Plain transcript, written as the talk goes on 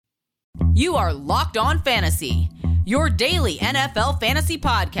You are Locked On Fantasy, your daily NFL fantasy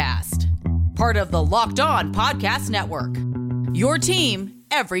podcast. Part of the Locked On Podcast Network, your team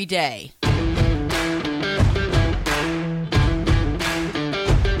every day.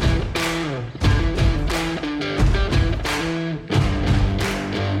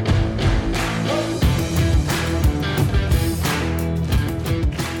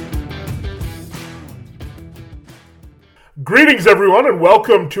 Greetings, everyone, and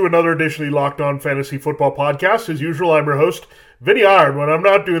welcome to another edition of the Locked On Fantasy Football Podcast. As usual, I'm your host, Vinny Iyer. When I'm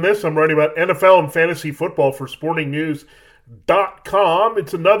not doing this, I'm writing about NFL and fantasy football for SportingNews.com.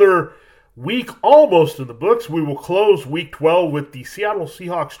 It's another week almost in the books. We will close Week 12 with the Seattle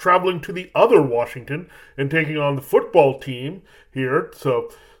Seahawks traveling to the other Washington and taking on the football team here.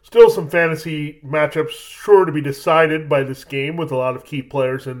 So, still some fantasy matchups sure to be decided by this game with a lot of key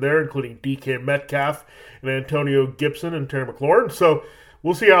players in there, including DK Metcalf and Antonio Gibson and Terry McLaurin. So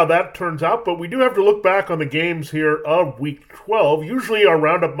we'll see how that turns out. But we do have to look back on the games here of Week 12. Usually our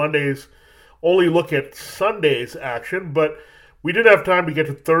Roundup Mondays only look at Sunday's action, but we did have time to get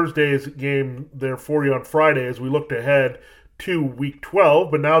to Thursday's game there for you on Friday as we looked ahead to Week 12.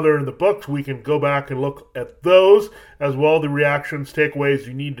 But now they're in the books. We can go back and look at those as well, the reactions, takeaways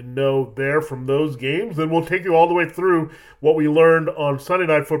you need to know there from those games. And we'll take you all the way through what we learned on Sunday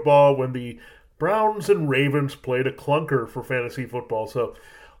Night Football when the Browns and Ravens played a clunker for fantasy football. So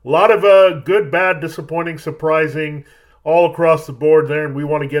a lot of good, bad, disappointing, surprising all across the board there, and we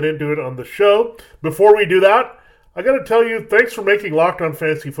want to get into it on the show. Before we do that, I got to tell you, thanks for making Locked On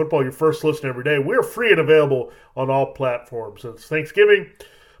Fantasy Football your first listen every day. We're free and available on all platforms. It's Thanksgiving.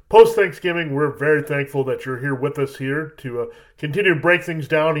 Post-Thanksgiving, we're very thankful that you're here with us here to continue to break things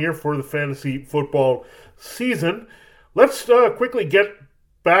down here for the fantasy football season. Let's quickly get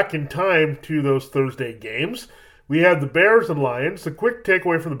back in time to those Thursday games. We had the Bears and Lions. The quick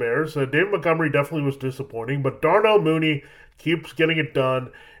takeaway from the Bears, David Montgomery definitely was disappointing, but Darnell Mooney keeps getting it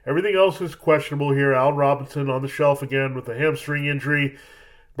done. Everything else is questionable here. Al Robinson on the shelf again with a hamstring injury.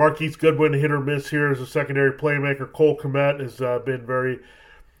 Marquise Goodwin hit or miss here as a secondary playmaker. Cole Kmet has been very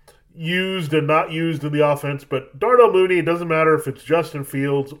used and not used in the offense, but Darnell Mooney, it doesn't matter if it's Justin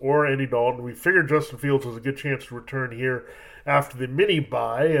Fields or Andy Dalton. We figured Justin Fields has a good chance to return here after the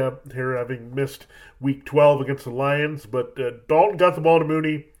mini-bye, here having missed Week 12 against the Lions. But Dalton got the ball to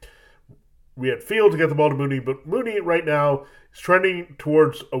Mooney. We had Fields get the ball to Mooney, but Mooney right now is trending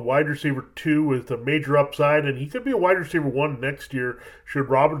towards a wide receiver 2 with a major upside, and he could be a wide receiver 1 next year should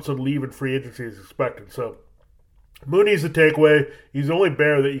Robinson leave in free agency as expected. So Mooney's the takeaway. He's the only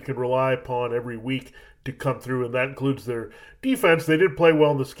Bear that you can rely upon every week to come through, and that includes their defense. They did play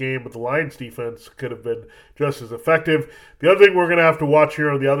well in this game, but the Lions' defense could have been just as effective. The other thing we're going to have to watch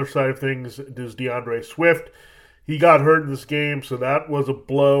here on the other side of things is DeAndre Swift. He got hurt in this game, so that was a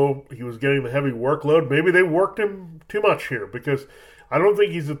blow. He was getting the heavy workload. Maybe they worked him too much here because I don't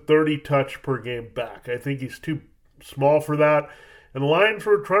think he's a 30-touch per game back. I think he's too small for that. And the Lions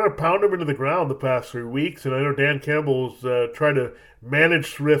were trying to pound him into the ground the past 3 weeks, and I know Dan Campbell's trying to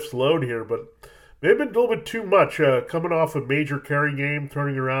manage Swift's load here, but they've been a little bit too much coming off a major carry game,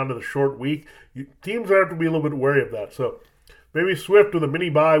 turning around in a short week. Teams have to be a little bit wary of that. So maybe Swift with a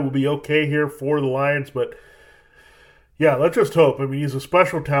mini-bye will be okay here for the Lions, but yeah, let's just hope. I mean, he's a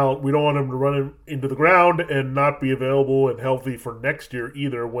special talent. We don't want him to run him into the ground and not be available and healthy for next year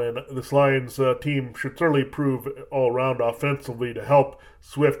either, when this Lions team should certainly prove all around offensively to help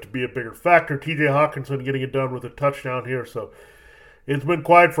Swift be a bigger factor. TJ Hawkinson getting it done with a touchdown here. So it's been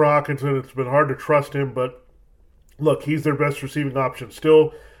quiet for Hawkinson. It's been hard to trust him, but look, he's their best receiving option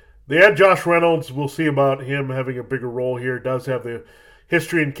still. They had Josh Reynolds. We'll see about him having a bigger role here. Does have the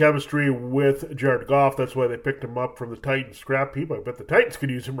history and chemistry with Jared Goff. That's why they picked him up from the Titans scrap heap. I bet the Titans could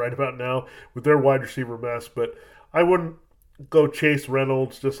use him right about now with their wide receiver mess, but I wouldn't go chase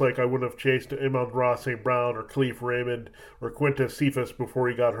Reynolds just like I wouldn't have chased Amon-Ra St. Brown or Khalif Raymond or Quintez Cephas before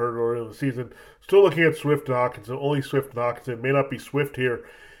he got hurt earlier in the season. Still looking at Swift and Hawkinson. Only Swift and Hawkinson. May not be Swift here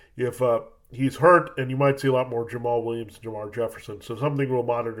if he's hurt, and you might see a lot more Jamal Williams and Jamar Jefferson. So something we'll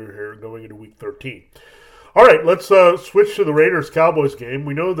monitor here going into Week 13. All right, let's switch to the Raiders-Cowboys game.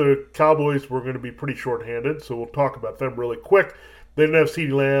 We know the Cowboys were going to be pretty shorthanded, so we'll talk about them really quick. They didn't have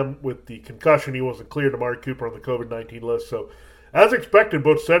CeeDee Lamb with the concussion. He wasn't cleared. Amari Cooper on the COVID-19 list. So, as expected,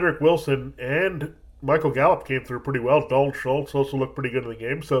 both Cedric Wilson and Michael Gallup came through pretty well. Dalton Schultz also looked pretty good in the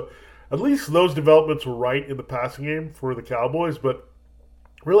game. So, at least those developments were right in the passing game for the Cowboys. But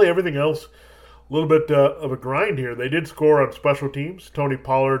really everything else, a little bit of a grind here. They did score on special teams. Tony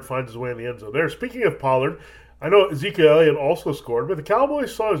Pollard finds his way in the end zone there. Speaking of Pollard, I know Ezekiel Elliott also scored, but the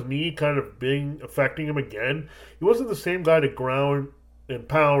Cowboys saw his knee kind of affecting him again. He wasn't the same guy to ground and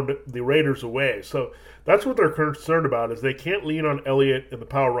pound the Raiders away. So that's what they're concerned about, is they can't lean on Elliott in the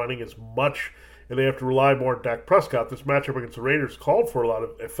power running as much, and they have to rely more on Dak Prescott. This matchup against the Raiders called for a lot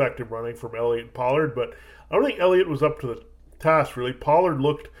of effective running from Elliott and Pollard, but I don't think Elliott was up to the task, really. Pollard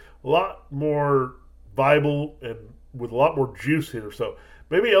looked a lot more viable and with a lot more juice here. So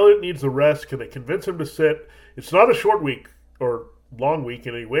maybe Elliott needs a rest. Can they convince him to sit? It's not a short week or long week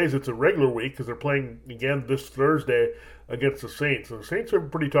in any ways. It's a regular week because they're playing again this Thursday against the Saints. And the Saints have a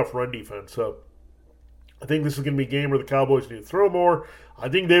pretty tough run defense. So I think this is going to be a game where the Cowboys need to throw more. I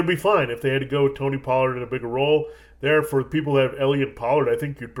think they'd be fine if they had to go with Tony Pollard in a bigger role. There, for people that have Elliott and Pollard, I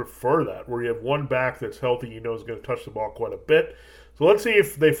think you'd prefer that, where you have one back that's healthy, you know is going to touch the ball quite a bit. So let's see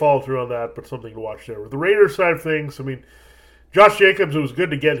if they follow through on that, but something to watch there. With the Raiders side of things, I mean, Josh Jacobs, it was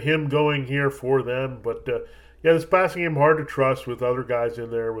good to get him going here for them, but yeah, this passing game hard to trust with other guys in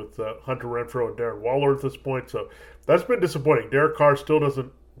there, with Hunter Renfrow and Darren Waller at this point, so that's been disappointing. Derek Carr still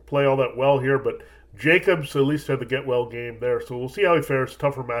doesn't play all that well here, but Jacobs at least had the get-well game there, so we'll see how he fares.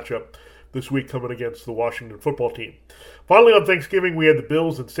 Tougher matchup this week coming against the Washington football team. Finally, on Thanksgiving, we had the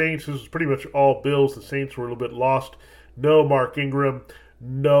Bills and Saints. This was pretty much all Bills. The Saints were a little bit lost. No Mark Ingram,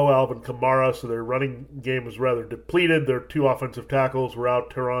 no Alvin Kamara, so their running game was rather depleted. Their two offensive tackles were out,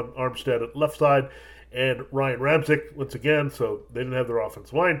 Teron Armstead at left side and Ryan Ramczyk once again, so they didn't have their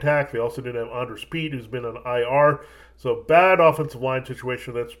offensive line intact. They also didn't have Andres Pete, who's been on IR. So bad offensive line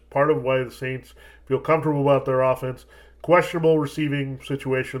situation. That's part of why the Saints feel comfortable about their offense. Questionable receiving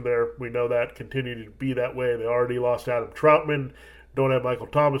situation there. We know that continued to be that way. They already lost Adam Troutman. Don't have Michael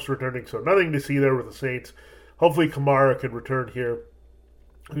Thomas returning, so nothing to see there with the Saints. Hopefully Kamara can return here.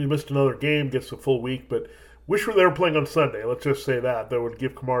 He missed another game, gets a full week, but wish they were playing on Sunday. Let's just say that. That would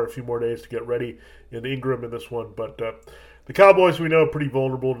give Kamara a few more days to get ready, and Ingram in this one. But the Cowboys, we know, are pretty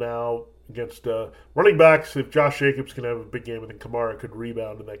vulnerable now against running backs. If Josh Jacobs can have a big game, and then Kamara could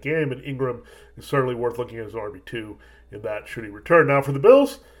rebound in that game, and Ingram is certainly worth looking at as RB2 in that should he return. Now for the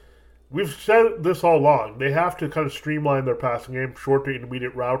Bills, we've said this all along. They have to kind of streamline their passing game, short to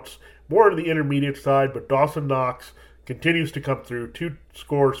intermediate routes, more to the intermediate side, but Dawson Knox continues to come through. 2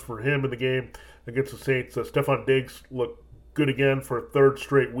 scores for him in the game against the Saints. Stephon Diggs looked good again for a third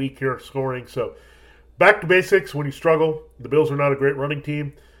straight week here scoring. So back to basics when you struggle. The Bills are not a great running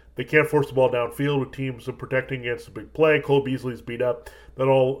team. They can't force the ball downfield with teams protecting against a big play. Cole Beasley's beat up. That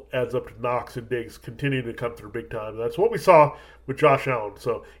all adds up to Knox and Diggs continuing to come through big time. That's what we saw with Josh Allen.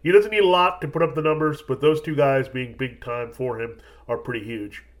 So he doesn't need a lot to put up the numbers, but those two guys being big time for him are pretty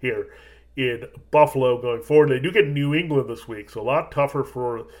huge here in Buffalo going forward. They do get New England this week, so a lot tougher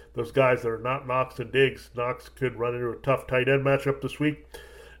for those guys that are not Knox and Diggs. Knox could run into a tough tight end matchup this week.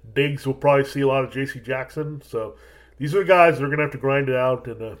 Diggs will probably see a lot of J.C. Jackson, so these are the guys that are going to have to grind it out,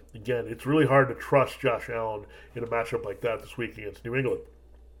 and again, it's really hard to trust Josh Allen in a matchup like that this week against New England.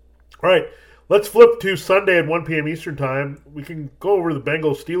 All right, let's flip to Sunday at 1 p.m. Eastern Time. We can go over the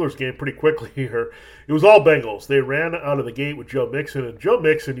Bengals-Steelers game pretty quickly here. It was all Bengals. They ran out of the gate with Joe Mixon, and Joe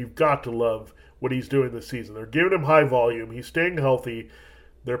Mixon, you've got to love what he's doing this season. They're giving him high volume. He's staying healthy.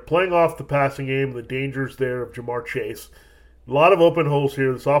 They're playing off the passing game, the dangers there of Jamar Chase. A lot of open holes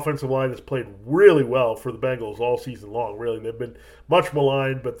here. This offensive line has played really well for the Bengals all season long, really. They've been much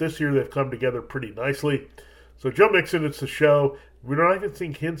maligned, but this year they've come together pretty nicely. So Joe Mixon, it's a show. We're not even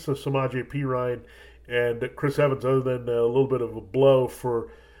seeing hints of Samaje Perine and Chris Evans other than a little bit of a blow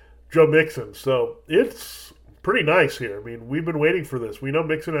for Joe Mixon. So it's pretty nice here. I mean, we've been waiting for this. We know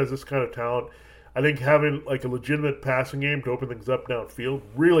Mixon has this kind of talent. I think having like a legitimate passing game to open things up downfield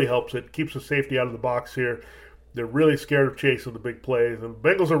really helps it. Keeps the safety out of the box here. They're really scared of Chase in the big plays. And the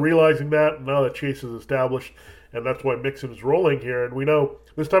Bengals are realizing that now that Chase is established, and that's why Mixon is rolling here. And we know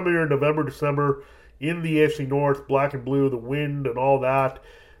this time of year, November, December, in the AFC North, black and blue, the wind and all that,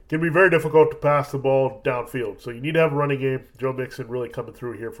 can be very difficult to pass the ball downfield. So you need to have a running game. Joe Mixon really coming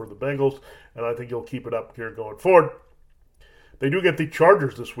through here for the Bengals, and I think he'll keep it up here going forward. They do get the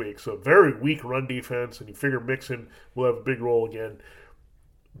Chargers this week, so very weak run defense, and you figure Mixon will have a big role again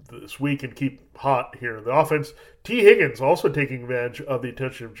this week and keep hot here in the offense. T. Higgins also taking advantage of the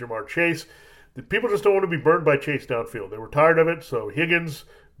attention of Jamar Chase. The people just don't want to be burned by Chase downfield. They were tired of it, so Higgins,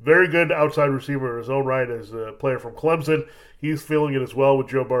 very good outside receiver in his own right as a player from Clemson. He's feeling it as well with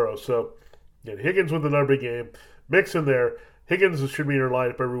Joe Burrow. So, again, Higgins with another big game. Mixon there. Higgins should be in your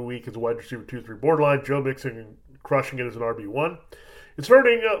lineup every week as a wide receiver 2-3 borderline. Joe Mixon crushing it as an RB1. It's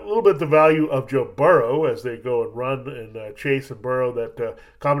hurting a little bit the value of Joe Burrow as they go and run and Chase and Burrow. That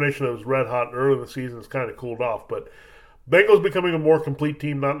combination that was red hot early in the season has kind of cooled off. But Bengals becoming a more complete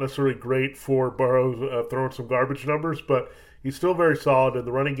team, not necessarily great for Burrow throwing some garbage numbers, but he's still very solid in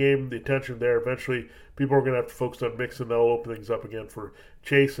the running game. The attention there. Eventually, people are going to have to focus on Mixon. That'll open things up again for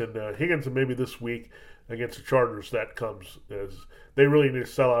Chase and Higgins, and maybe this week against the Chargers that comes as they really need to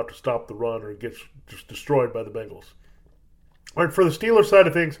sell out to stop the run or it gets just destroyed by the Bengals. All right, for the Steelers side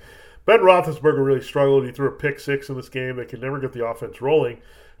of things, Ben Roethlisberger really struggled. He threw a pick six in this game. They could never get the offense rolling.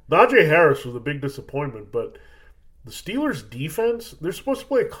 Najee Harris was a big disappointment, but the Steelers' defense, they're supposed to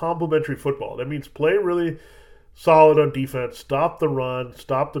play a complementary football. That means play really solid on defense, stop the run,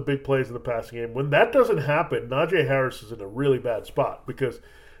 stop the big plays in the passing game. When that doesn't happen, Najee Harris is in a really bad spot because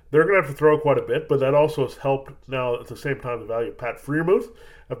they're going to have to throw quite a bit, but that also has helped now at the same time the value of Pat Freiermuth.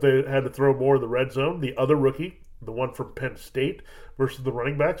 If they had to throw more in the red zone, the other rookie, the one from Penn State versus the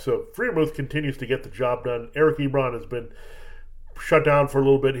running back. So Freiermuth continues to get the job done. Eric Ebron has been shut down for a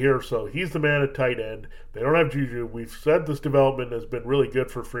little bit here, so he's the man at tight end. They don't have Juju. We've said this development has been really good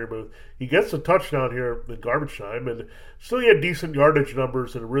for Freiermuth. He gets a touchdown here in garbage time, and still he had decent yardage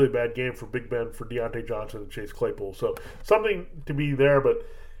numbers in a really bad game for Big Ben, for Deontay Johnson and Chase Claypool. So something to be there, but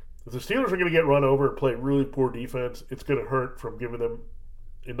if the Steelers are going to get run over and play really poor defense, it's going to hurt from giving them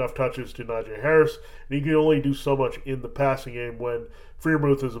enough touches to Najee Harris. And he can only do so much in the passing game when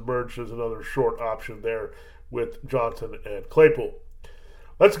Freiermuth has emerged as another short option there with Johnson and Claypool.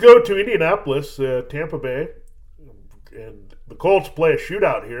 Let's go to Indianapolis, Tampa Bay. And the Colts play a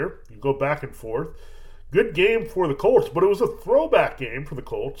shootout here. You go back and forth. Good game for the Colts, but it was a throwback game for the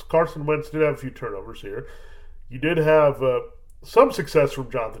Colts. Carson Wentz did have a few turnovers here. You did have some success from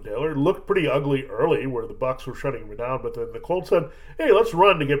Jonathan Taylor. It looked pretty ugly early where the Bucs were shutting him down, but then the Colts said, hey, let's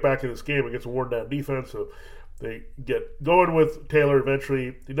run to get back in this game against a worn-down defense. So they get going with Taylor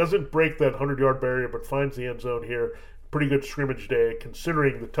eventually. He doesn't break that 100-yard barrier, but finds the end zone here. Pretty good scrimmage day,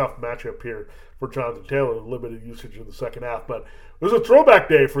 considering the tough matchup here for Jonathan Taylor and limited usage in the second half. But it was a throwback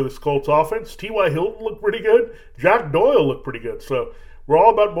day for this Colts offense. T.Y. Hilton looked pretty good. Jack Doyle looked pretty good. So we're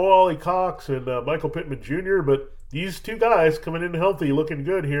all about Mo Alley-Cox and Michael Pittman Jr., but these two guys coming in healthy, looking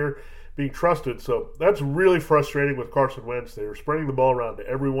good here, being trusted. So that's really frustrating with Carson Wentz. They were spreading the ball around to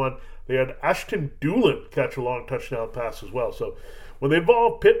everyone. They had Ashton Dulin catch a long touchdown pass as well. So when they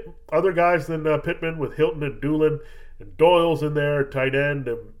involve other guys than Pittman with Hilton and Dulin, and Doyle's in there, tight end,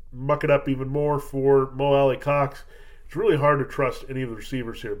 and muck it up even more for Mo Alley-Cox, it's really hard to trust any of the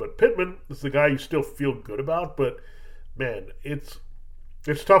receivers here. But Pittman is the guy you still feel good about, but man, it's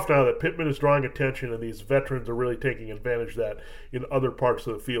tough now that Pittman is drawing attention and these veterans are really taking advantage of that in other parts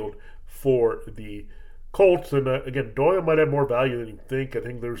of the field for the Colts. And again, Doyle might have more value than you think. I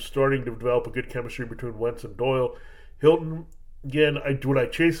think they're starting to develop a good chemistry between Wentz and Doyle. Hilton, again, would I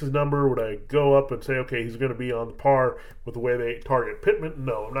chase his number? Would I go up and say, okay, he's going to be on the par with the way they target Pittman?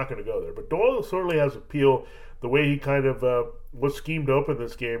 No, I'm not going to go there. But Doyle certainly has appeal, the way he kind of was schemed open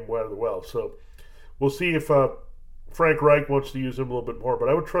this game rather well. So we'll see if Frank Reich wants to use him a little bit more. But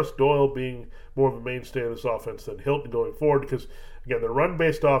I would trust Doyle being more of a mainstay in this offense than Hilton going forward because, again, the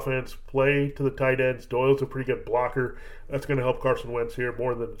run-based offense, play to the tight ends. Doyle's a pretty good blocker. That's going to help Carson Wentz here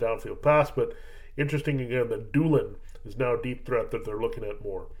more than the downfield pass. But interesting, again, that Dulin is now a deep threat that they're looking at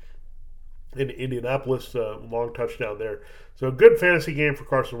more. In Indianapolis, long touchdown there. So a good fantasy game for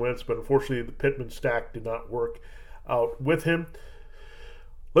Carson Wentz, but unfortunately the Pittman stack did not work out with him.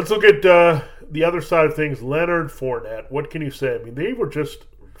 Let's look at the other side of things. Leonard Fournette, what can you say? I mean, they were just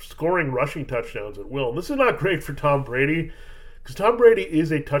scoring rushing touchdowns at will. And this is not great for Tom Brady because Tom Brady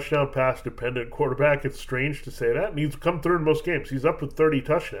is a touchdown pass-dependent quarterback. It's strange to say that. And he's come through in most games. He's up to 30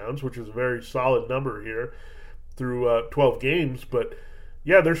 touchdowns, which is a very solid number here through 12 games. But,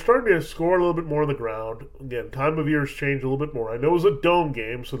 yeah, they're starting to score a little bit more on the ground. Again, time of year has changed a little bit more. I know it was a dome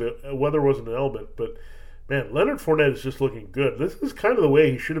game, so the weather wasn't an element. But, man, Leonard Fournette is just looking good. This is kind of the way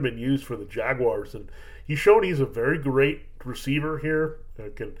he should have been used for the Jaguars. And he's shown he's a very great receiver here.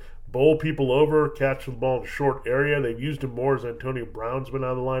 Can bowl people over, catch the ball in a short area. They've used him more as Antonio Brown's been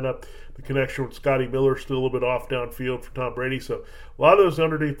out of the lineup. The connection with Scotty Miller still a little bit off downfield for Tom Brady. So a lot of those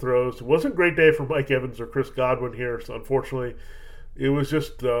underneath throws. It wasn't a great day for Mike Evans or Chris Godwin here. So unfortunately, it was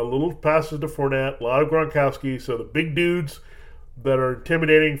just little passes to Fournette, a lot of Gronkowski. So the big dudes that are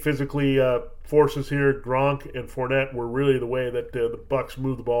intimidating physically forces here, Gronk and Fournette, were really the way that the Bucs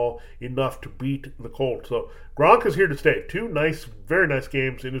moved the ball enough to beat the Colts. So Gronk is here to stay. Two nice, very nice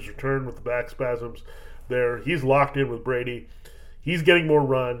games in his return with the back spasms there. He's locked in with Brady. He's getting more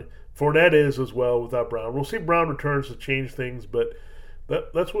run. Fournette is as well without Brown. We'll see Brown returns to change things, but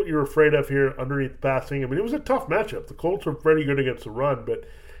that's what you're afraid of here underneath passing. I mean, it was a tough matchup. The Colts are pretty good against the run, but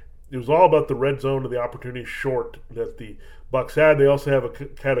it was all about the red zone and the opportunity short that the Bucs had. They also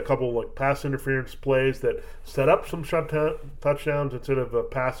had a couple like pass interference plays that set up some touchdowns instead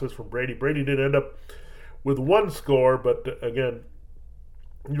of passes from Brady. Brady did end up with one score, but again,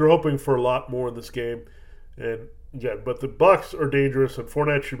 you're hoping for a lot more in this game. And again, but the Bucs are dangerous, and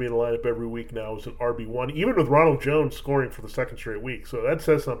Fournette should be in the lineup every week now as an RB1, even with Ronald Jones scoring for the second straight week. So that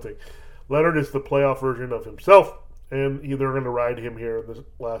says something. Leonard is the playoff version of himself, and they're going to ride him here in the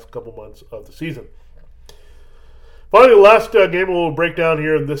last couple months of the season. Finally, the last game we'll break down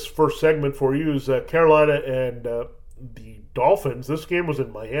here in this first segment for you is Carolina and the Dolphins. This game was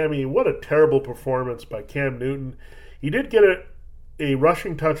in Miami. What a terrible performance by Cam Newton. He did get a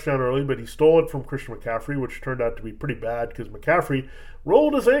rushing touchdown early, but he stole it from Christian McCaffrey, which turned out to be pretty bad because McCaffrey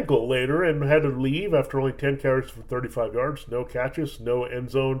rolled his ankle later and had to leave after only 10 carries for 35 yards. No catches, no end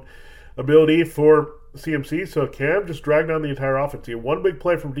zone ability for CMC. So Cam just dragged down the entire offense. He had one big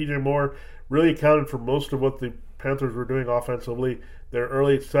play from DJ Moore, really accounted for most of what the Panthers were doing offensively there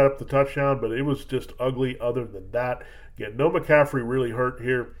early to set up the touchdown, but it was just ugly other than that. Again, no McCaffrey really hurt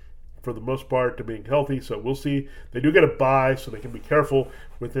here for the most part to being healthy, so we'll see. They do get a bye, so they can be careful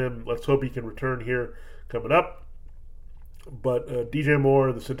with him. Let's hope he can return here coming up. But DJ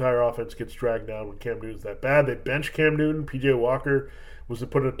Moore, this entire offense gets dragged down when Cam Newton's that bad. They bench Cam Newton. PJ Walker was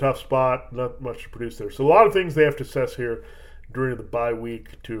put in a tough spot, not much to produce there. So a lot of things they have to assess here during the bye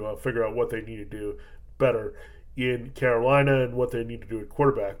week to figure out what they need to do better in Carolina and what they need to do at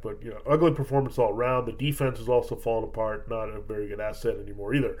quarterback. But, ugly performance all around. The defense is also falling apart. Not a very good asset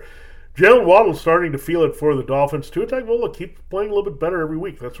anymore either. Jalen Waddle's starting to feel it for the Dolphins. Tua Tagovailoa keeps playing a little bit better every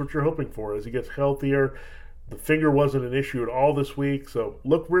week. That's what you're hoping for as he gets healthier. The finger wasn't an issue at all this week, so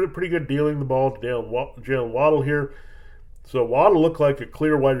looked really pretty good dealing the ball to Jalen Waddle here. So Waddle looked like a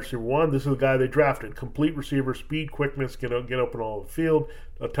clear wide receiver one. This is the guy they drafted. Complete receiver, speed, quickness, get open all over the field.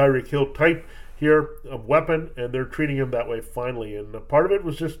 A Tyreek Hill type here, a weapon, and they're treating him that way finally. And part of it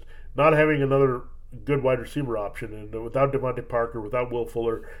was just not having another good wide receiver option. And without Devontae Parker, without Will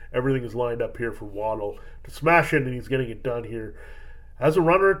Fuller, everything is lined up here for Waddle to smash it, and he's getting it done here. As a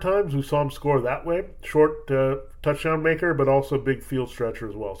runner at times, we saw him score that way. Short touchdown maker, but also big field stretcher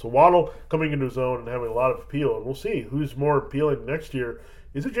as well. So Waddle coming into his own and having a lot of appeal. And we'll see who's more appealing next year.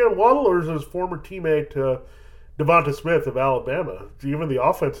 Is it Jalen Waddle or is it his former teammate Devonta Smith of Alabama? Even the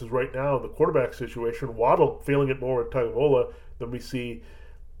offenses right now in the quarterback situation, Waddle feeling it more with Tagovailoa than we see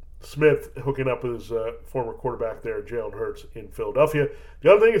Smith hooking up with his former quarterback there, Jalen Hurts in Philadelphia.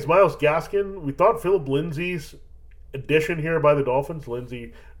 The other thing is Myles Gaskin. We thought Philip Lindsay's addition here by the Dolphins,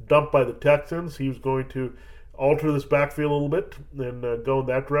 Lindsay dumped by the Texans. He was going to alter this backfield a little bit and go in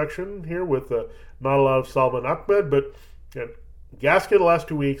that direction here with not a lot of Salman Ahmed. But Gaskin the last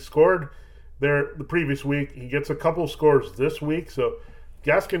 2 weeks scored there the previous week. He gets a couple of scores this week. So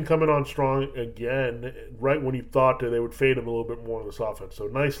Gaskin coming on strong again right when you thought that they would fade him a little bit more in this offense. So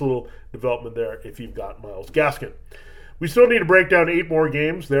nice little development there if you've got Myles Gaskin. We still need to break down 8 more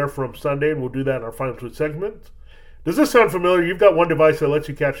games there from Sunday, and we'll do that in our Final Tweet segment. Does this sound familiar? You've got one device that lets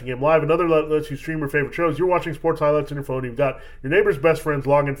you catch the game live. Another lets you stream your favorite shows. You're watching sports highlights on your phone. You've got your neighbor's best friends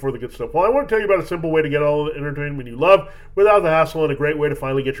logging for the good stuff. Well, I want to tell you about a simple way to get all the entertainment you love without the hassle and a great way to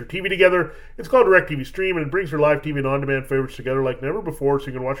finally get your TV together. It's called DirecTV Stream, and it brings your live TV and on-demand favorites together like never before so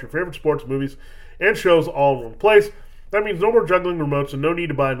you can watch your favorite sports, movies, and shows all in one place. That means no more juggling remotes and no need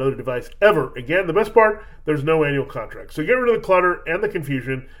to buy another device ever. Again, the best part, there's no annual contract. So get rid of the clutter and the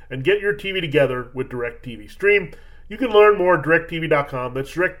confusion and get your TV together with DirecTV Stream. You can learn more at directv.com.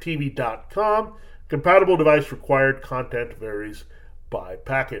 That's directv.com. Compatible device required. Content varies by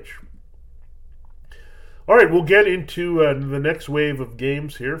package. All right, we'll get into the next wave of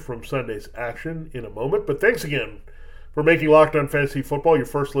games here from Sunday's action in a moment. But thanks again for making Locked On Fantasy Football your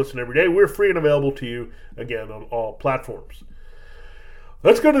first listen every day. We're free and available to you, again, on all platforms.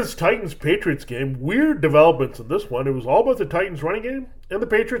 Let's go to this Titans-Patriots game. Weird developments in this one. It was all about the Titans running game and the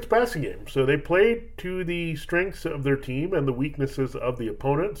Patriots passing game. So they played to the strengths of their team and the weaknesses of the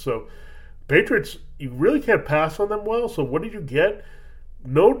opponent. So Patriots, you really can't pass on them well. So what did you get?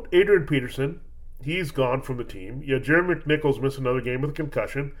 No Adrian Peterson. He's gone from the team. Yeah, Jeremy McNichols missed another game with a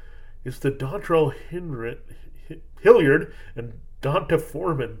concussion. It's the Dontrell Hilliard and Donta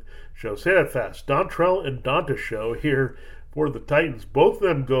Foreman show. Say that fast. Dontrell and Donta show here for the Titans. Both of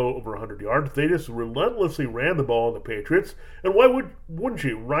them go over 100 yards. They just relentlessly ran the ball on the Patriots. And why wouldn't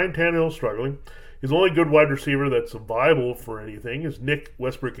you? Ryan Tannehill struggling. His only good wide receiver that's viable for anything is Nick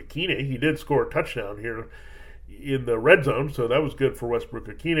Westbrook-Ikhine. He did score a touchdown here in the red zone, so that was good for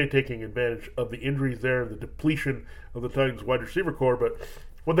Westbrook-Ikhine, taking advantage of the injuries there and the depletion of the Titans wide receiver core. But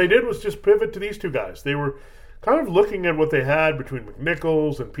what they did was just pivot to these two guys. They were kind of looking at what they had between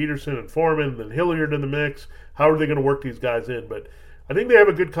McNichols and Peterson and Foreman and then Hilliard in the mix. How are they going to work these guys in? But I think they have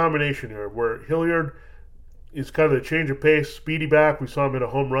a good combination here where Hilliard is kind of a change of pace, speedy back. We saw him in a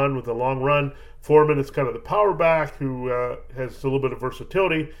home run with a long run. Foreman is kind of the power back who has a little bit of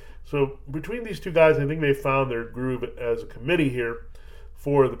versatility. So between these two guys, I think they found their groove as a committee here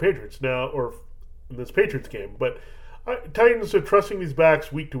for the Patriots now, or in this Patriots game. But Titans are trusting these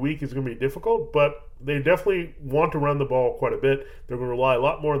backs week to week is going to be difficult, but they definitely want to run the ball quite a bit. They're going to rely a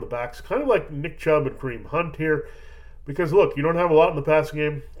lot more on the backs, kind of like Nick Chubb and Kareem Hunt here. Because, look, you don't have a lot in the passing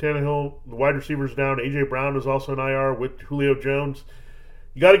game. Tannehill, the wide receivers down. A.J. Brown is also an IR with Julio Jones.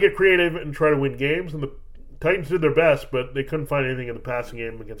 You got to get creative and try to win games. And the Titans did their best, but they couldn't find anything in the passing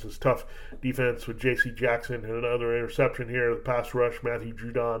game against this tough defense with J.C. Jackson and another interception here. The pass rush, Matthew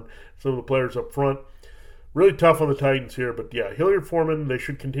Judon, some of the players up front. Really tough on the Titans here. But, yeah, Hilliard, Foreman, they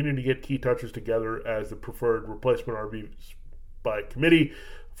should continue to get key touches together as the preferred replacement RBs by committee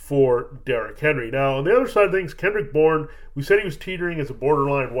for Derrick Henry. Now, on the other side of things, Kendrick Bourne, we said he was teetering as a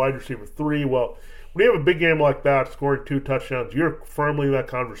borderline wide receiver 3. Well, when you have a big game like that, scoring 2 touchdowns, you're firmly in that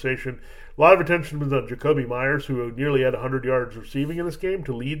conversation. A lot of attention was on Jakobi Meyers, who nearly had 100 yards receiving in this game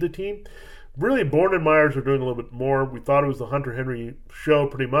to lead the team. Really, Bourne and Meyers are doing a little bit more. We thought it was the Hunter Henry show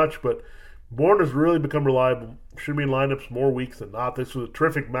pretty much, but Bourne has really become reliable. Should be in lineups more weeks than not. This was a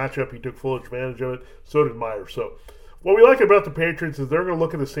terrific matchup. He took full advantage of it. So did Meyers. So what we like about the Patriots is they're going to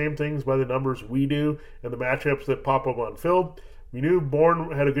look at the same things by the numbers we do and the matchups that pop up on film. We knew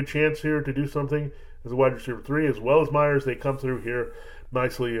Bourne had a good chance here to do something as a wide receiver 3, as well as Meyers. They come through here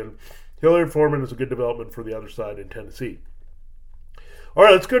nicely, and Hilliard, Foreman is a good development for the other side in Tennessee. All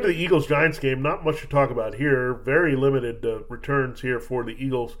right, let's go to the Eagles-Giants game. Not much to talk about here. Very limited returns here for the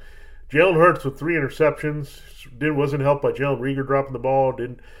Eagles. Jalen Hurts with 3 interceptions. Wasn't helped by Jalen Reagor dropping the ball.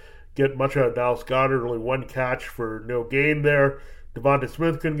 Didn't get much out of Dallas Goedert. Only 1 catch for no gain there. Devonta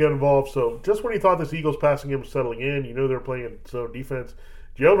Smith couldn't get involved. So just when you thought this Eagles passing game was settling in, you know they're playing in zone defense,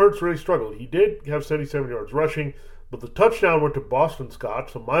 Jalen Hurts really struggled. He did have 77 yards rushing, but the touchdown went to Boston Scott.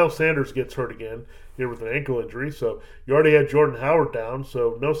 So Miles Sanders gets hurt again here with an ankle injury. So you already had Jordan Howard down.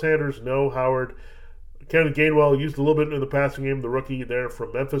 So no Sanders, no Howard. Kenneth Gainwell used a little bit in the passing game, the rookie there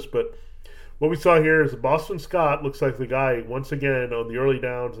from Memphis, but what we saw here is Boston Scott looks like the guy once again on the early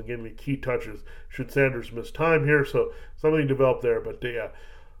downs and getting the key touches should Sanders miss time here. So something developed there. But yeah,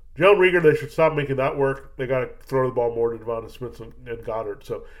 Jalen Reagor, they should stop making that work. They got to throw the ball more to Devonta Smith and Goddard.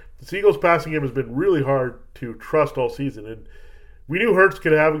 So the Eagles passing game has been really hard to trust all season. And we knew Hurts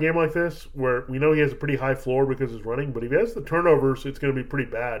could have a game like this where we know he has a pretty high floor because he's running. But if he has the turnovers, it's going to be pretty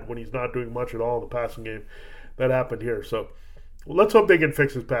bad when he's not doing much at all in the passing game. That happened here. So let's hope they can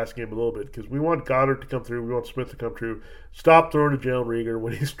fix his pass game a little bit because we want Goddard to come through. We want Smith to come through. Stop throwing to Jalen Reagor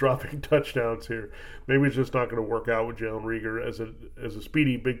when he's dropping touchdowns here. Maybe it's just not going to work out with Jalen Reagor as a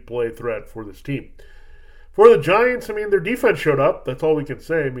speedy, big play threat for this team. For the Giants, I mean, their defense showed up. That's all we can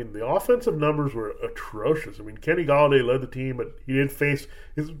say. I mean, the offensive numbers were atrocious. I mean, Kenny Golladay led the team, but he did face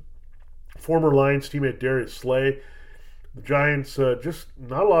his former Lions teammate Darius Slay. The Giants, just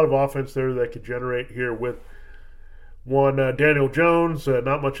not a lot of offense there that could generate here with one, Daniel Jones,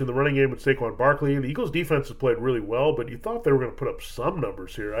 not much in the running game with Saquon Barkley. The Eagles' defense has played really well, but you thought they were going to put up some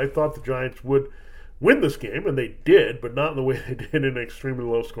numbers here. I thought the Giants would win this game, and they did, but not in the way they did in an extremely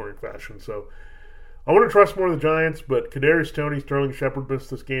low-scoring fashion. So I want to trust more of the Giants, but Kadarius Toney, Sterling Shepard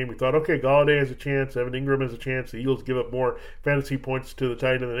missed this game. We thought, okay, Golladay has a chance, Evan Ingram has a chance. The Eagles give up more fantasy points to the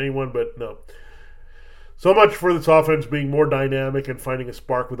tight end than anyone, but no. So much for this offense being more dynamic and finding a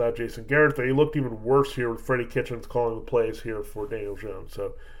spark without Jason Garrett. They looked even worse here with Freddie Kitchens calling the plays here for Daniel Jones.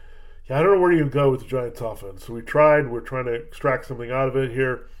 So, yeah, I don't know where you go with the Giants offense. So we tried. We're trying to extract something out of it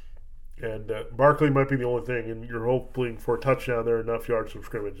here. And Barkley might be the only thing. And you're hoping for a touchdown there, enough yards from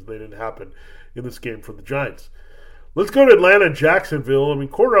scrimmage. They didn't happen in this game for the Giants. Let's go to Atlanta and Jacksonville. I mean,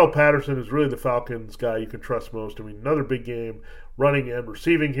 Cordell Patterson is really the Falcons guy you can trust most. I mean, another big game running and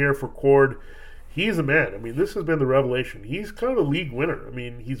receiving here for Cord. He's a man. I mean, this has been the revelation. He's kind of a league winner. I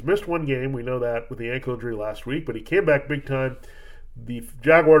mean, he's missed one game. We know that with the ankle injury last week, but he came back big time. The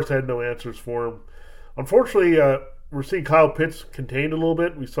Jaguars had no answers for him. Unfortunately, we're seeing Kyle Pitts contained a little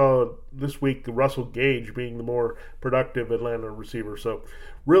bit. We saw this week Russell Gage being the more productive Atlanta receiver. So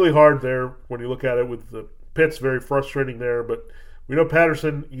really hard there when you look at it with the Pitts, very frustrating there, but we know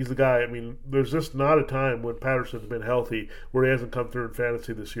Patterson, he's the guy. I mean, there's just not a time when Patterson's been healthy where he hasn't come through in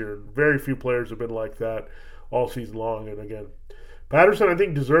fantasy this year. Very few players have been like that all season long. And again, Patterson, I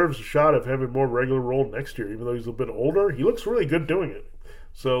think, deserves a shot of having a more regular role next year, even though he's a bit older. He looks really good doing it.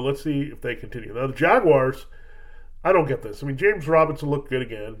 So let's see if they continue. Now, the Jaguars, I don't get this. I mean, James Robinson looked good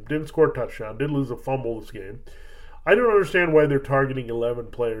again. Didn't score a touchdown. Did lose a fumble this game. I don't understand why they're targeting 11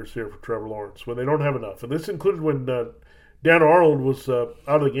 players here for Trevor Lawrence when they don't have enough. And this included when Dan Arnold was out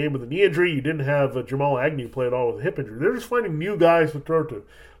of the game with a knee injury. You didn't have Jamal Agnew play at all with a hip injury. They're just finding new guys to throw to.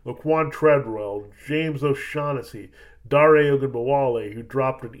 Laquan Treadwell, James O'Shaughnessy, Dare Ogunbowale, who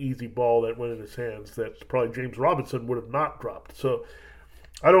dropped an easy ball that went in his hands that probably James Robinson would have not dropped. So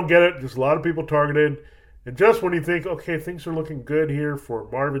I don't get it. Just a lot of people targeted. And just when you think, okay, things are looking good here for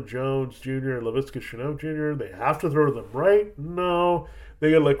Marvin Jones Jr. and Laviska Shenault Jr., they have to throw them right? No. They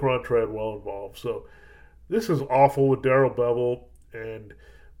get Laquan Treadwell involved. So this is awful with Darrell Bevell and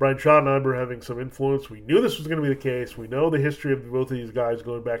Brian Schottenheimer having some influence. We knew this was going to be the case. We know the history of both of these guys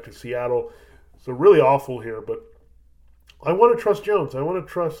going back to Seattle. So really awful here. But I want to trust Jones. I want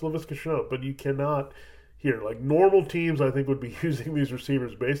to trust Laviska Shenault. But you cannot here. Like normal teams, I think, would be using these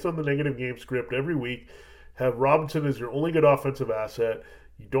receivers based on the negative game script every week. Have Robinson as your only good offensive asset.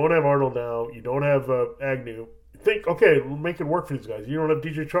 You don't have Arnold now. You don't have Agnew. Think, okay, we'll make it work for these guys. You don't have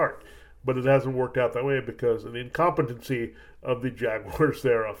DJ Chark. But it hasn't worked out that way because of the incompetency of the Jaguars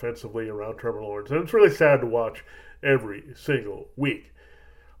there offensively around Trevor Lawrence. And it's really sad to watch every single week.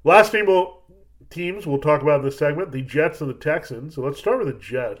 Last teams we'll talk about in this segment, the Jets and the Texans. So let's start with the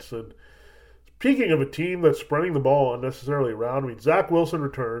Jets. And speaking of a team that's spreading the ball unnecessarily around, I mean, Zach Wilson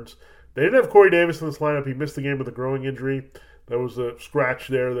returns. They didn't have Corey Davis in this lineup. He missed the game with a growing injury. There was a scratch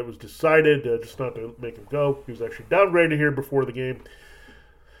there that was decided just not to make him go. He was actually downgraded here before the game.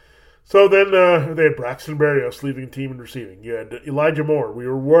 So then they had Braxton Berrios leaving the team and receiving. You had Elijah Moore. We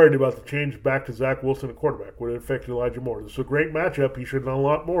were worried about the change back to Zach Wilson at quarterback. Would it affect Elijah Moore? This was a great matchup. He should have done a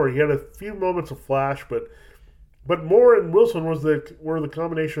lot more. He had a few moments of flash, but Moore and Wilson were the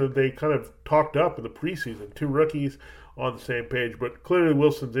combination that they kind of talked up in the preseason. Two rookies on the same page. But clearly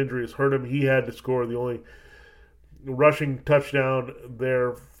Wilson's injury has hurt him. He had to score the only rushing touchdown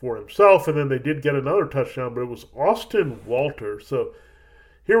there for himself. And then they did get another touchdown, but it was Austin Walter. So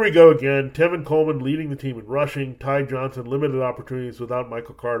here we go again. Tevin Coleman leading the team in rushing. Ty Johnson, limited opportunities without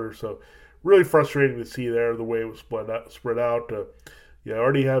Michael Carter. So really frustrating to see there the way it was spread out. I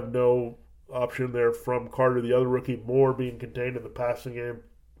already have no option there from Carter, the other rookie. Moore being contained in the passing game.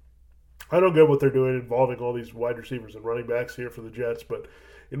 I don't get what they're doing involving all these wide receivers and running backs here for the Jets, but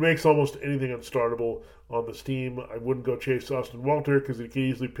it makes almost anything unstartable on this team. I wouldn't go chase Austin Walter because he could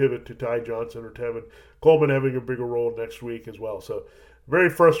easily pivot to Ty Johnson or Tevin Coleman having a bigger role next week as well. So very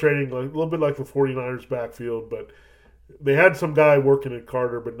frustrating, a little bit like the 49ers backfield, but they had some guy working at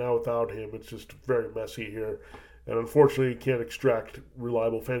Carter, but now without him, it's just very messy here. And unfortunately, you can't extract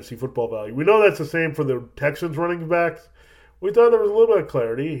reliable fantasy football value. We know that's the same for the Texans running backs. We thought there was a little bit of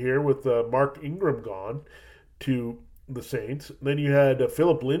clarity here with Mark Ingram gone to the Saints. Then you had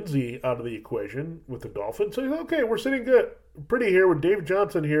Philip Lindsay out of the equation with the Dolphins. So, okay, we're sitting good, pretty here with David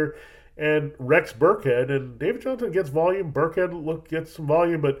Johnson here and Rex Burkhead. And David Johnson gets volume. Burkhead gets some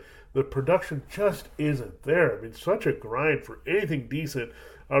volume, but the production just isn't there. I mean, such a grind for anything decent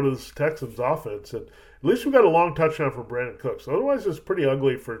out of this Texans offense. And at least we got a long touchdown from Brandon Cooks. Otherwise, it's pretty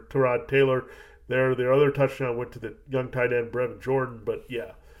ugly for Tyrod Taylor there. The other touchdown went to the young tight end, Brevin Jordan. But,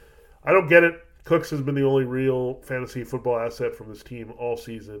 yeah, I don't get it. Cooks has been the only real fantasy football asset from this team all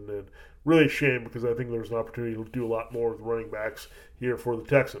season. And really a shame because I think there's an opportunity to do a lot more with running backs here for the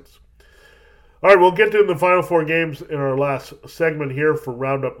Texans. All right, we'll get to the final four games in our last segment here for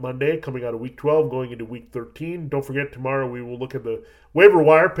Roundup Monday, coming out of Week 12, going into Week 13. Don't forget, tomorrow we will look at the waiver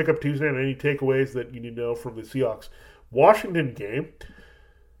wire, pick up Tuesday, and any takeaways that you need to know from the Seahawks-Washington game.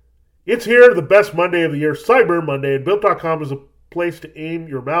 It's here, the best Monday of the year, Cyber Monday, and Built.com is a place to aim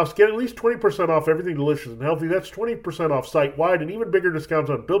your mouse. Get at least 20% off everything delicious and healthy. That's 20% off site-wide, and even bigger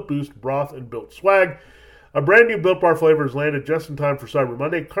discounts on Built Boost, Broth, and Built Swag. A brand new Built Bar flavor is landed just in time for Cyber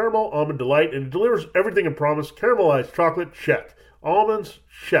Monday. Caramel Almond Delight, and it delivers everything in promise. Caramelized chocolate, check. Almonds,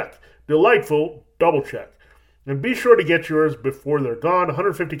 check. Delightful, double check. And be sure to get yours before they're gone.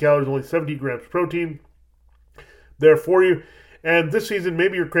 150 calories, only 70 grams protein there for you. And this season,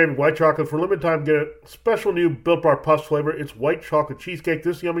 maybe you're craving white chocolate. For limited time, get a special new Built Bar Puffs flavor. It's white chocolate cheesecake.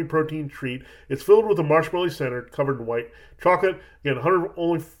 This yummy protein treat. It's filled with a marshmallow center covered in white chocolate. Again,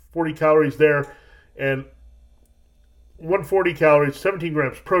 only 40 calories there. And 140 calories, 17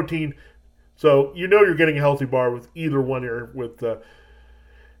 grams protein. So you know you're getting a healthy bar with either one here, with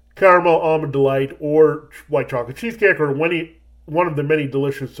Caramel Almond Delight or white chocolate cheesecake, or one of the many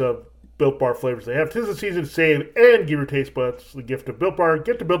delicious Built Bar flavors they have. 'Tis the season to save and give your taste buds the gift of Built Bar.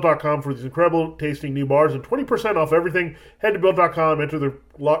 Get to Built.com for these incredible tasting new bars and 20% off everything. Head to Built.com, enter the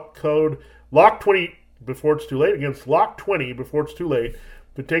code LOCK20 before it's too late. Again, it's LOCK20 before it's too late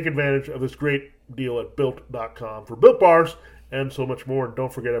to take advantage of this great deal at Built.com for Built Bars and so much more. And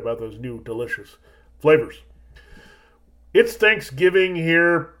don't forget about those new delicious flavors. It's Thanksgiving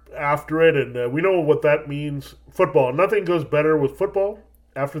here after it, and we know what that means. Football. Nothing goes better with football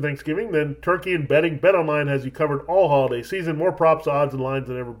after Thanksgiving than turkey and betting. BetOnline has you covered all holiday season. More props, odds, and lines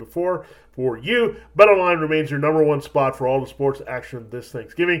than ever before for you. BetOnline remains your number one spot for all the sports action this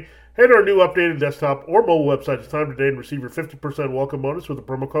Thanksgiving. Head to our new updated desktop or mobile website this time today and receive your 50% welcome bonus with the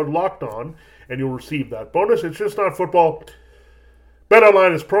promo code LOCKEDON, and you'll receive that bonus. It's just not football.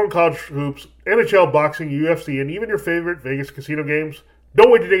 BetOnline is pro and college hoops, NHL, boxing, UFC, and even your favorite Vegas casino games. Don't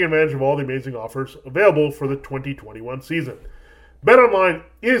wait to take advantage of all the amazing offers available for the 2021 season. BetOnline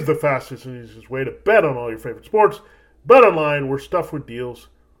is the fastest and easiest way to bet on all your favorite sports. BetOnline, we're stuffed with deals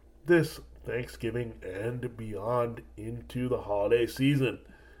this Thanksgiving and beyond into the holiday season.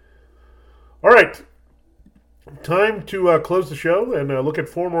 All right, time to close the show and look at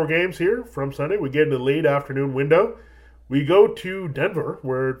 4 more games here from Sunday. We get into the late afternoon window. We go to Denver,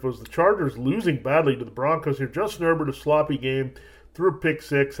 where it was the Chargers losing badly to the Broncos here. Justin Herbert, a sloppy game, threw a pick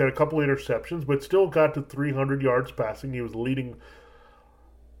 6, had a couple interceptions, but still got to 300 yards passing. He was the leading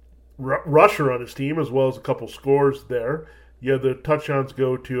rusher on his team, as well as a couple scores there. Yeah, the touchdowns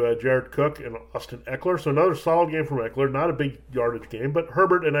go to Jared Cook and Austin Eckler. So another solid game from Eckler. Not a big yardage game, but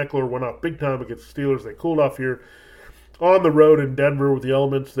Herbert and Eckler went off big time against the Steelers. They cooled off here on the road in Denver with the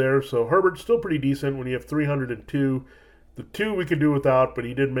elements there. So Herbert's still pretty decent when you have 302. The 2 we could do without, but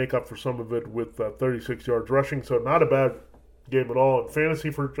he did make up for some of it with 36 yards rushing. So not a bad game at all in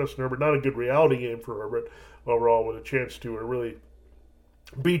fantasy for Justin Herbert. Not a good reality game for Herbert overall, with a chance to really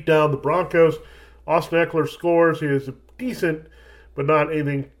beat down the Broncos. Austin Eckler scores. He is decent, but not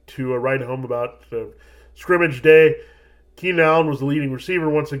anything to write home about. Scrimmage day. Keenan Allen was the leading receiver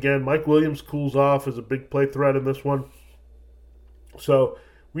once again. Mike Williams cools off as a big play threat in this one. So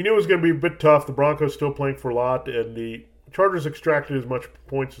we knew it was going to be a bit tough. The Broncos still playing for a lot, and the Chargers extracted as much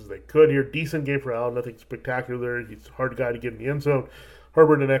points as they could here. Decent game for Allen. Nothing spectacular. He's a hard guy to get in the end zone.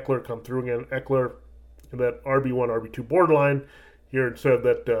 Herbert and Eckler come through again. Eckler in that RB1, RB2 borderline here instead of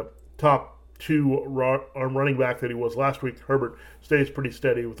that top 2 running back that he was last week. Herbert stays pretty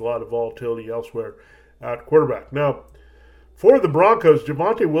steady with a lot of volatility elsewhere at quarterback. Now, for the Broncos,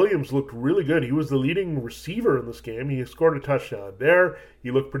 Javonte Williams looked really good. He was the leading receiver in this game. He scored a touchdown there. He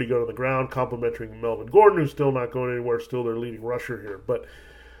looked pretty good on the ground, complimenting Melvin Gordon, who's still not going anywhere, still their leading rusher here. But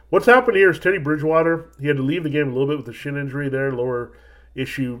what's happened here is Teddy Bridgewater, he had to leave the game a little bit with a shin injury there, lower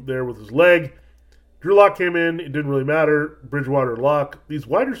issue there with his leg. Drew Lock came in. It didn't really matter. Bridgewater, Lock. These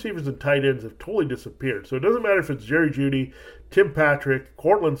wide receivers and tight ends have totally disappeared. So it doesn't matter if it's Jerry Jeudy, Tim Patrick,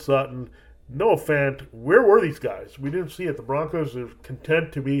 Cortland Sutton, Noah Fant. Where were these guys? We didn't see it. The Broncos are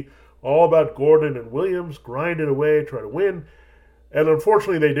content to be all about Gordon and Williams, grind it away, try to win. And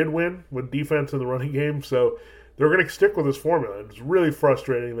unfortunately, they did win with defense in the running game. So they're going to stick with this formula. And it's really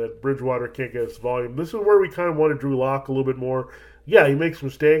frustrating that Bridgewater can't get his volume. This is where we kind of wanted Drew Lock a little bit more. Yeah, he makes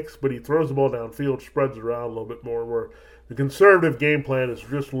mistakes, but he throws the ball downfield, spreads it around a little bit more, where the conservative game plan is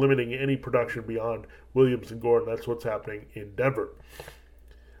just limiting any production beyond Williams and Gordon. That's what's happening in Denver.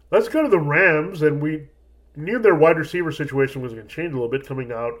 Let's go to the Rams, and we knew their wide receiver situation was going to change a little bit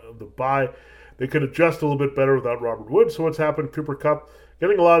coming out of the bye. They could adjust a little bit better without Robert Woods. So what's happened? Cooper Kupp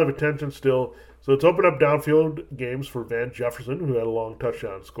getting a lot of attention still. So it's opened up downfield games for Van Jefferson, who had a long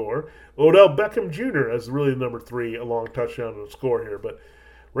touchdown score. Odell Beckham Jr. as really number 3, a long touchdown and a score here. But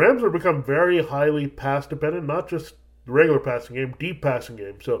Rams have become very highly pass dependent, not just the regular passing game, deep passing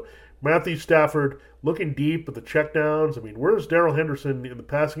game. So Matthew Stafford looking deep at the checkdowns. I mean, where's Darrell Henderson in the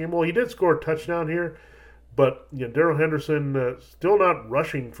passing game? Well, he did score a touchdown here, but Darrell Henderson still not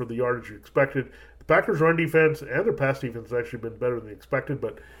rushing for the yardage you expected. The Packers' run defense and their pass defense has actually been better than expected,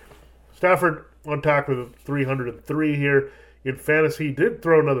 but Stafford on top with 303 here. In fantasy, did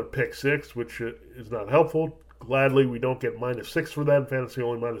throw another pick 6, which is not helpful. Gladly, we don't get -6 for that. In fantasy,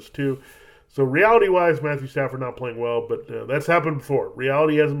 only -2. So reality-wise, Matthew Stafford not playing well, but that's happened before.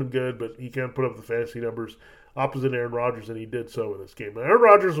 Reality hasn't been good, but he can't put up the fantasy numbers opposite Aaron Rodgers, and he did so in this game. Now, Aaron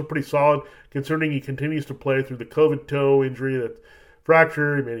Rodgers was pretty solid, considering he continues to play through the COVID toe injury, that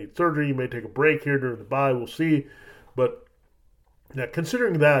fracture. He may need surgery. He may take a break here during the bye. We'll see. But now,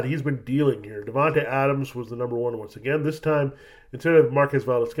 considering that, he's been dealing here. Devontae Adams was the number 1 once again. This time, instead of Marquez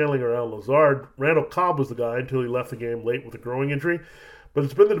Valdes-Scantling or Allen Lazard, Randall Cobb was the guy until he left the game late with a growing injury. But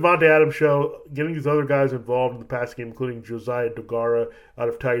it's been the Devontae Adams show, getting these other guys involved in the passing game, including Josiah Dogara out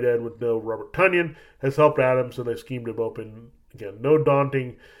of tight end with no Robert Tonyan, has helped Adams, and they schemed him open. Again, no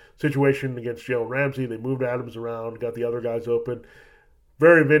daunting situation against Jalen Ramsey. They moved Adams around, got the other guys open.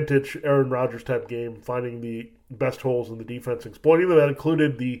 Very vintage Aaron Rodgers type game, finding the best holes in the defense, exploiting them. That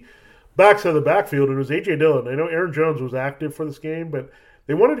included the backside of the backfield, and it was A.J. Dillon. I know Aaron Jones was active for this game, but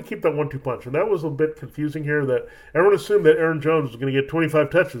they wanted to keep that 1-2 punch, and that was a bit confusing here. That everyone assumed that Aaron Jones was going to get 25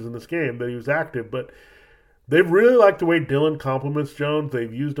 touches in this game, that he was active, but they really like the way Dillon complements Jones.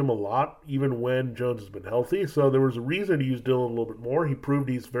 They've used him a lot, even when Jones has been healthy. So there was a reason to use Dillon a little bit more. He proved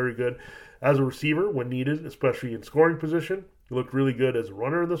he's very good as a receiver when needed, especially in scoring position. He looked really good as a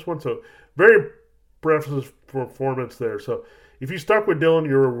runner in this one. So very impressive performance there. So if you stuck with Dillon,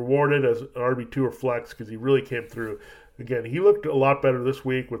 you're rewarded as an RB2 or flex because he really came through. Again, he looked a lot better this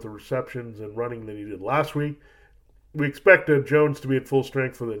week with the receptions and running than he did last week. We expected Jones to be at full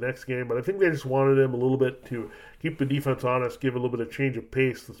strength for the next game, but I think they just wanted him a little bit to keep the defense honest, give a little bit of change of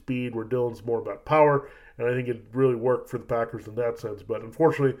pace, the speed, where Dillon's more about power, and I think it really worked for the Packers in that sense. But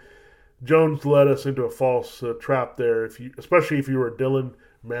unfortunately, Jones led us into a false trap there, especially if you were a Dillon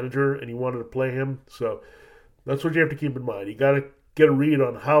manager and you wanted to play him. So that's what you have to keep in mind. You got to get a read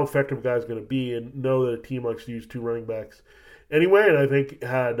on how effective a guy's going to be and know that a team likes to use 2 running backs anyway. And I think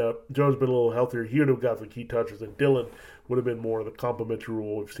had Jones been a little healthier, he would have got the key touches, and Dillon would have been more of the complementary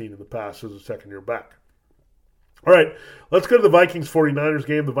role we've seen in the past as a second-year back. All right, let's go to the Vikings-49ers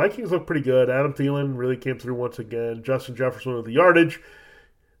game. The Vikings look pretty good. Adam Thielen really came through once again. Justin Jefferson with the yardage.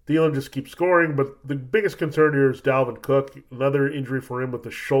 Thielen just keeps scoring, but the biggest concern here is Dalvin Cook. Another injury for him with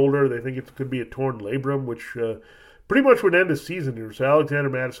the shoulder. They think it could be a torn labrum, which pretty much would end his season here. So Alexander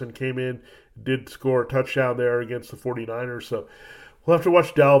Mattison came in, did score a touchdown there against the 49ers. So we'll have to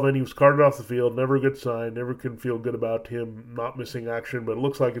watch Dalvin. He was carted off the field. Never a good sign. Never can feel good about him not missing action, but it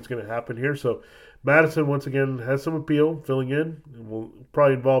looks like it's going to happen here. So Mattison, once again, has some appeal filling in. And we'll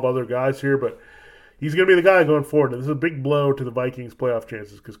probably involve other guys here, but he's going to be the guy going forward. And this is a big blow to the Vikings' playoff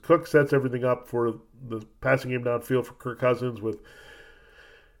chances because Cook sets everything up for the passing game downfield for Kirk Cousins with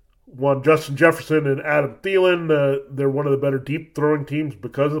Justin Jefferson and Adam Thielen. They're one of the better deep throwing teams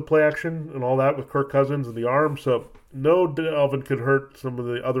because of play action and all that with Kirk Cousins and the arm. So no Dalvin could hurt some of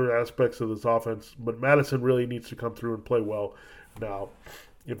the other aspects of this offense, but Mattison really needs to come through and play well now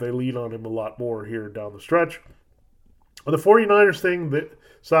if they lean on him a lot more here down the stretch. On the 49ers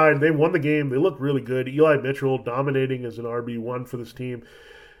side, they won the game. They look really good. Eli Mitchell dominating as an RB1 for this team.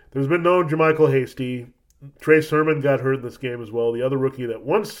 There's been no JaMycal Hasty. Trey Sermon got hurt in this game as well, the other rookie that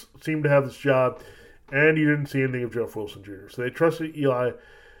once seemed to have this job, and you didn't see anything of Jeff Wilson Jr. So they trusted Eli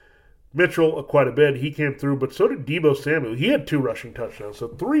Mitchell quite a bit. He came through, but so did Deebo Samuel. He had 2 rushing touchdowns. So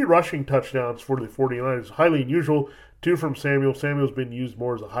 3 rushing touchdowns for the 49ers. Highly unusual. 2 from Samuel. Samuel's been used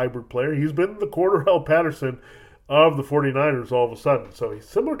more as a hybrid player. He's been the Cordell Patterson of the 49ers all of a sudden. So he's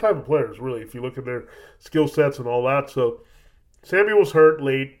similar type of players, really, if you look at their skill sets and all that. So Samuel was hurt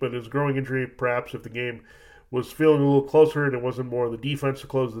late, but his growing injury, perhaps if the game was feeling a little closer and it wasn't more of the defense to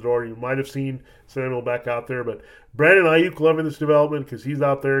close the door, you might have seen Samuel back out there. But Brandon Ayuk loving this development because he's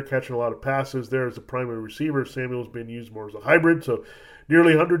out there catching a lot of passes there as a primary receiver. Samuel's been used more as a hybrid, so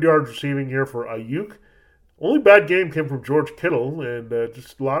nearly 100 yards receiving here for Ayuk. Only bad game came from George Kittle, and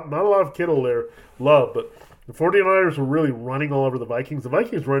just not a lot of Kittle there love, but the 49ers were really running all over the Vikings. The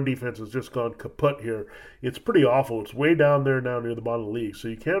Vikings' run defense has just gone kaput here. It's pretty awful. It's way down there now near the bottom of the league. So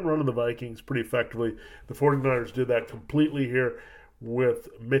you can run on the Vikings pretty effectively. The 49ers did that completely here with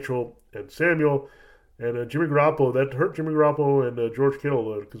Mitchell and Samuel. And Jimmy Garoppolo, that hurt Jimmy Garoppolo and George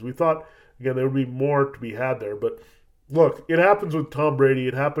Kittle because we thought, again, there would be more to be had there. But look, it happens with Tom Brady.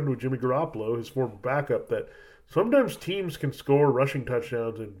 It happened with Jimmy Garoppolo, his former backup, that sometimes teams can score rushing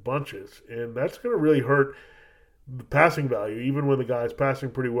touchdowns in bunches. And that's going to really hurt the passing value, even when the guy's passing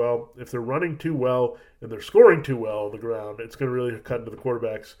pretty well. If they're running too well and they're scoring too well on the ground, it's going to really cut into the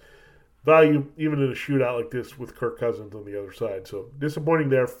quarterback's value, even in a shootout like this with Kirk Cousins on the other side. So disappointing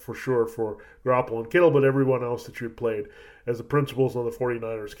there for sure for Garoppolo and Kittle, but everyone else that you played as the principals on the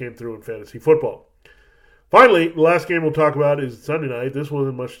 49ers came through in fantasy football. Finally, the last game we'll talk about is Sunday night. This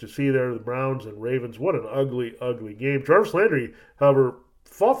wasn't much to see there. The Browns and Ravens, what an ugly, ugly game. Jarvis Landry, however,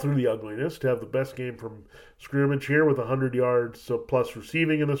 fought through the ugliness to have the best game from scrimmage here with 100 yards plus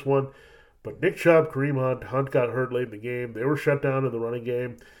receiving in this one. But Nick Chubb, Kareem Hunt got hurt late in the game. They were shut down in the running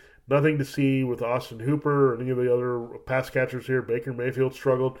game. Nothing to see with Austin Hooper or any of the other pass catchers here. Baker Mayfield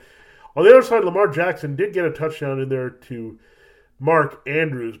struggled. On the other side, Lamar Jackson did get a touchdown in there to Mark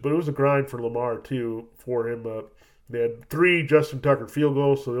Andrews, but it was a grind for Lamar, too, for him. They had 3 Justin Tucker field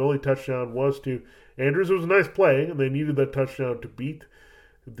goals, so the only touchdown was to Andrews. It was a nice play, and they needed that touchdown to beat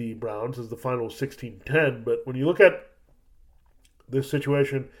the Browns as the final 16-10. But when you look at this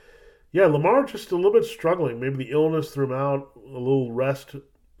situation, yeah, Lamar just a little bit struggling. Maybe the illness threw him out, a little rest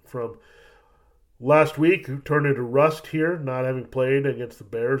from last week turned into rust here, not having played against the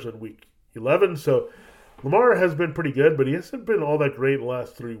Bears in week 11. So Lamar has been pretty good, but he hasn't been all that great in the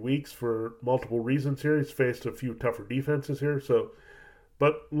last 3 weeks for multiple reasons here. He's faced a few tougher defenses here. So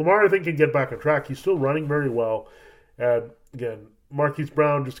But Lamar, I think, can get back on track. He's still running very well. And, again, Marquise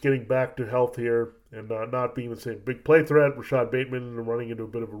Brown just getting back to health here and not being the same big play threat. Rashad Bateman running into a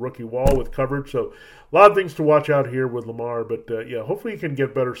bit of a rookie wall with coverage. So a lot of things to watch out here with Lamar. But, hopefully he can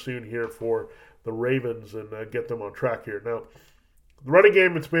get better soon here for the Ravens and get them on track here. Now, the running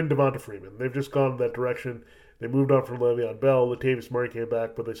game, it's been Devonta Freeman. They've just gone in that direction. They moved on from Le'Veon Bell. Latavius Murray came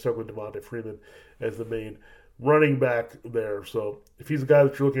back, but they stuck with Devonta Freeman as the main running back there. So if he's a guy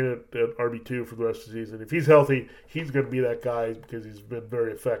that you're looking at RB2 for the rest of the season, if he's healthy, he's going to be that guy because he's been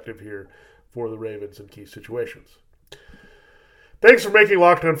very effective here for the Ravens in key situations. Thanks for making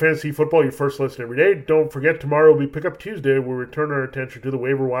Locked On Fantasy Football your first listen every day. Don't forget, tomorrow will be Pickup Tuesday, where we return our attention to the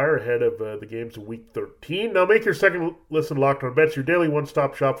waiver wire ahead of the games of Week 13. Now make your second listen Locked On Bets your daily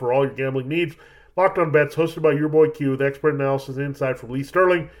one-stop shop for all your gambling needs. Locked On Bets, hosted by your boy Q, with expert analysis and insight from Lee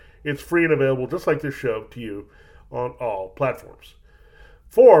Sterling. It's free and available, just like this show, to you on all platforms.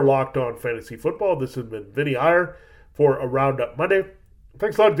 For Locked On Fantasy Football, this has been Vinny Iyer for a Roundup Monday.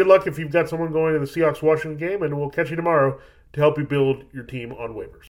 Thanks a lot. Good luck if you've got someone going to the Seahawks-Washington game, and we'll catch you tomorrow to help you build your team on waivers.